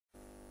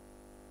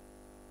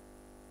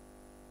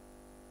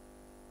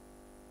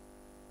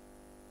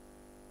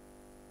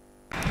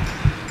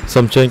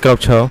សូមជើញក្រោក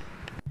ឈរ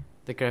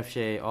The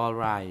greffier all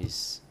rise.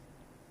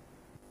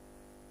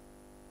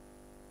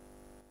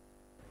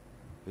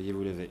 Veuillez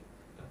vous lever.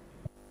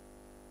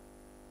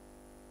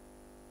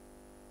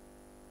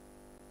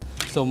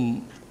 សូម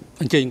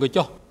អញ្ជើញអង្គុយ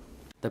ចុះ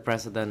The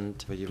President,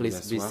 Veuillez vous please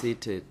be asseoir.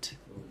 seated.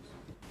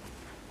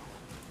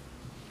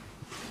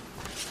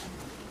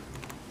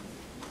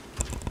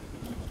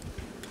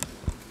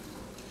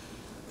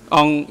 អ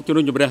ង្គជំ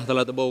នុំជម្រះសា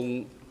លាដំបង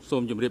សូ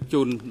មជម្រាប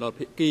ជូនដល់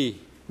ភាគី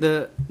The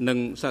និង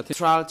សាធារណ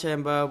trial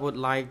chamber would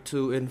like to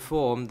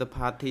inform the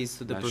parties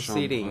to the La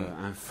proceeding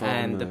Chambre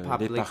and informe the les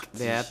public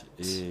that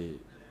parties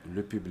et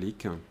le public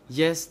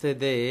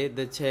yesterday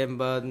the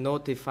chamber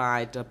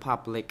notified the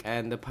public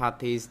and the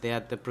parties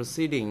that the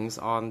proceedings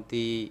on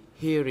the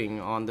hearing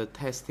on the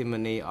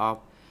testimony of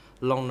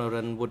Long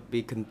Noren would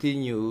be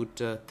continued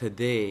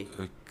today.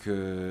 que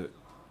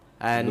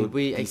And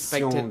we l'audition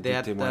expected du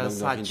that témoin Long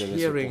Noren such devait se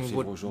hearing poursuivre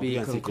would aujourd'hui, be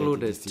ainsi qu'il a été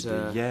concluded décidé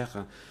hier.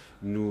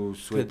 Nous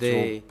souhaitions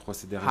today.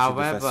 procéder ainsi de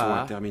façon à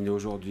However, terminer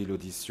aujourd'hui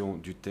l'audition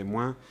du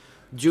témoin.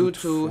 due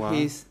to Toutefois,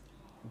 his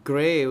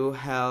grave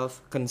health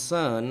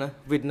concern,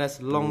 witness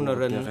Long pour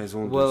Noren des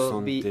raisons de will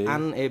santé, be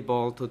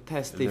unable to le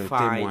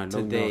testify témoin Long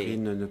today.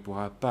 Noren ne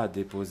pourra pas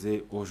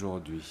déposer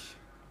aujourd'hui.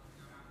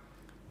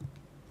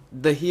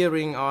 The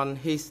hearing on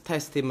his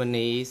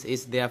testimonies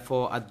is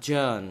therefore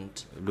adjourned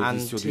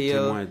L'audition du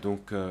témoin until est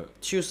donc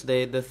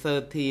Tuesday, the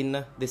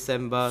 13th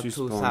December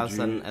suspendue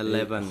et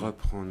 2011.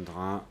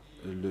 reprendra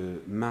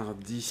le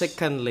mardi.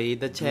 Secondly,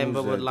 the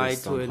chamber 12 would like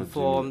to décembre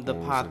inform the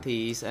 2011.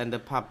 parties and the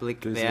public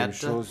Deuxième that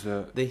chose,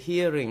 the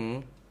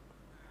hearing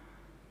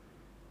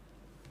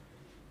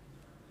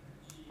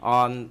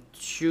on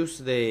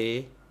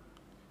Tuesday,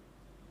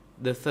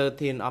 the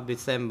 13th of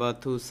December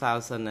mardi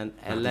 13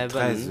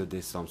 2011,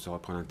 décembre se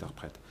reprend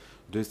l'interprète.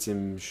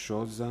 Deuxième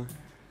chose,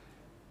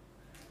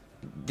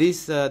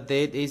 this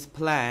date is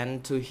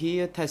planned to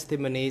hear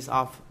testimonies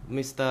of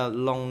Mr.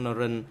 Long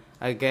Noren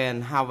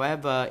again.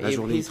 However, la if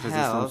journée his précédente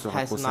health sera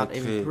has not consacrée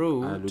à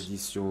improved,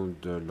 l'audition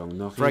de Long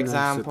Noren. for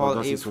example,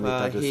 Cependant, si if son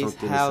état de his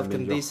santé ne health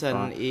s'améliore condition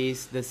pas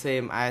is the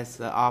same as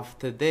of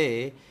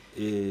today,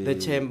 et the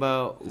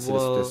chamber si la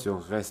will situation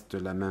reste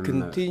la même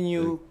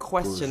continue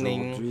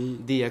questioning qu'aujourd'hui,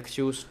 the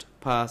accused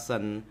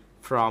person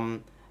from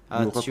nous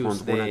reprendrons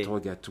Tuesday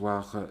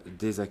l'interrogatoire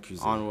des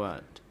accusés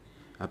onward.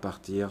 à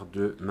partir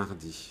de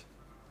mardi.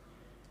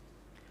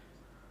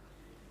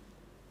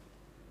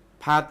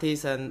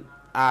 Parties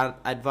are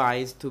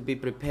advised to be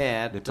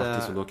prepared Les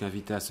parties sont donc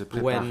invitées à se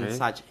when préparer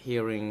such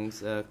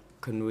hearings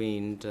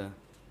convened.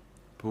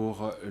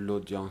 pour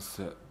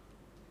l'audience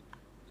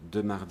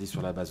de mardi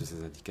sur la base de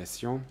ces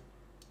indications.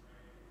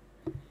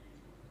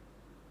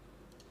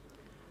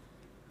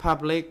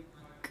 Public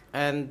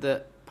and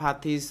the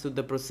parties to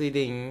the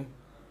proceeding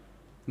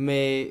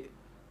may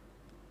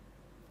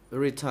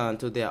return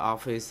to their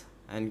office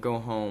and go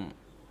home.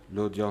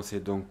 L'audience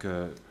est donc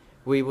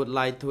We would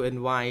like to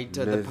invite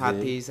the levée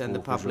parties and the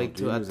pour public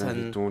to aujourd'hui. Nous attend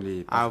invitons les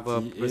our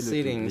parties et le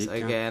proceedings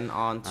public again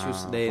on à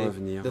Tuesday,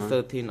 revenir the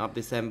 13th of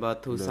December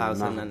le mardi 13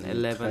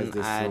 2011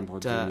 décembre at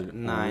 2011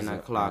 9 à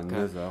o'clock. 9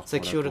 heures pour la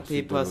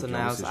Security poursuite de l'audience.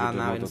 personnel Et je are now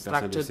demande aux personnels de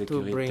instructed to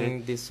sécurité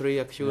bring the three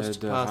accused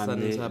de persons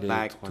ramener les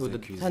back trois to the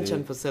accusés detention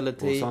au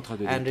facility centre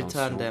de and détention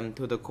return them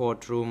to the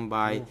courtroom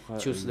by pour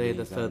Tuesday, the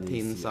les amener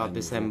 13th ici à of nouveau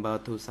December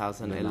le mardi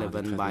 2011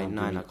 13 by novembre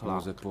 9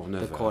 o'clock. 2011 pour The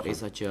 9 court heures.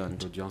 is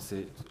adjourned. L'audience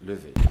est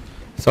levée.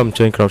 សូម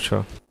ជើញក្រោកឈរ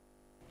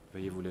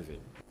Veuillez vous lever.